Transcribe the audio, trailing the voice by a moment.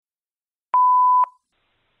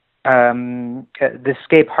This is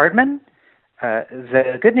Gabe Hardman.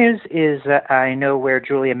 The good news is that I know where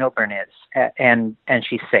Julia Milburn is, and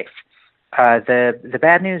she's safe. The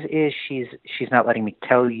bad news is she's not letting me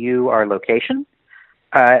tell you our location.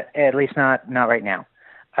 At least not right now.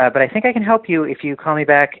 But I think I can help you if you call me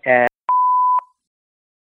back at.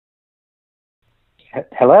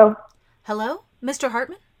 Hello. Hello, Mr.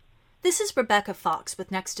 Hartman? This is Rebecca Fox with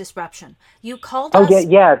Next Disruption. You called Oh us.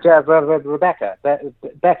 Rebecca,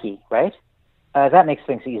 Becky, right? That makes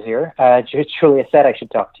things easier. Julia said I should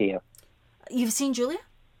talk to you. You've seen Julia?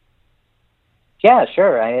 Yeah,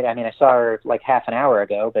 sure. I mean, I saw her like half an hour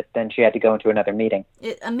ago, but then she had to go into another meeting.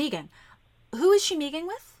 A meeting. Who is she meeting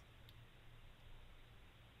with?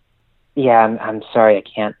 Yeah, I'm sorry.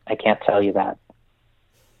 I can't tell you that.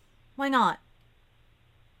 Why not?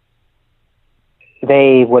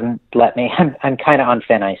 They wouldn't let me. I'm kind of on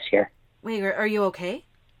thin ice here. Wait, are you okay?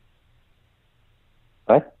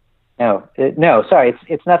 What? No. Sorry,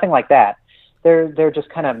 it's nothing like that. They're just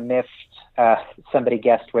kind of miffed. Somebody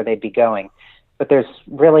guessed where they'd be going, but there's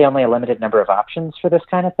really only a limited number of options for this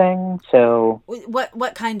kind of thing. So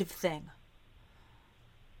What kind of thing?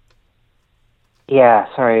 yeah,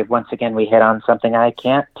 sorry. Once again, we hit on something I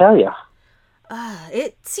can't tell you.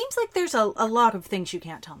 It seems like there's a lot of things you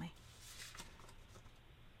can't tell me.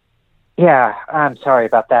 Yeah, I'm sorry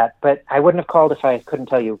about that, but I wouldn't have called if I couldn't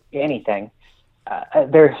tell you anything.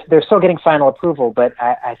 They're still getting final approval, but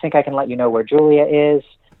I think I can let you know where Julia is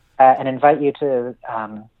and invite you to.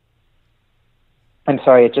 I'm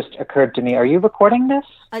sorry, it just occurred to me. Are you recording this?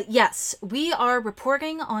 Yes, we are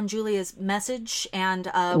reporting on Julia's message, and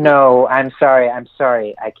No, I'm sorry.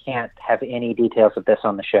 I can't have any details of this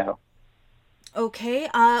on the show. Okay,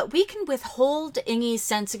 we can withhold any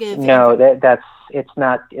sensitive. No, that's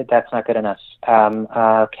not good enough.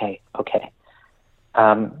 Okay.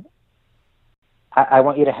 I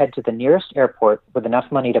want you to head to the nearest airport with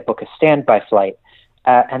enough money to book a standby flight,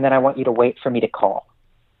 and then I want you to wait for me to call.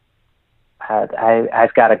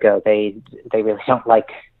 I've got to go. They really don't like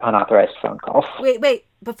unauthorized phone calls. Wait,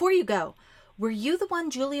 before you go, were you the one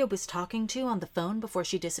Julia was talking to on the phone before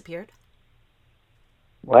she disappeared?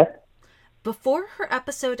 What? Before her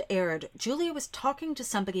episode aired, Julia was talking to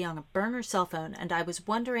somebody on a burner cell phone, and I was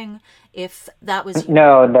wondering if that was you.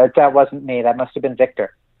 No, that wasn't me. That must have been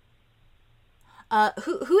Victor.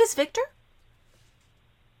 Who is Victor?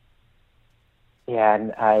 Yeah,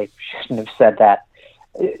 and I shouldn't have said that.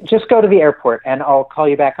 Just go to the airport, and I'll call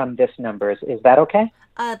you back on this number. Is that okay?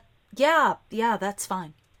 Yeah, that's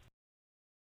fine.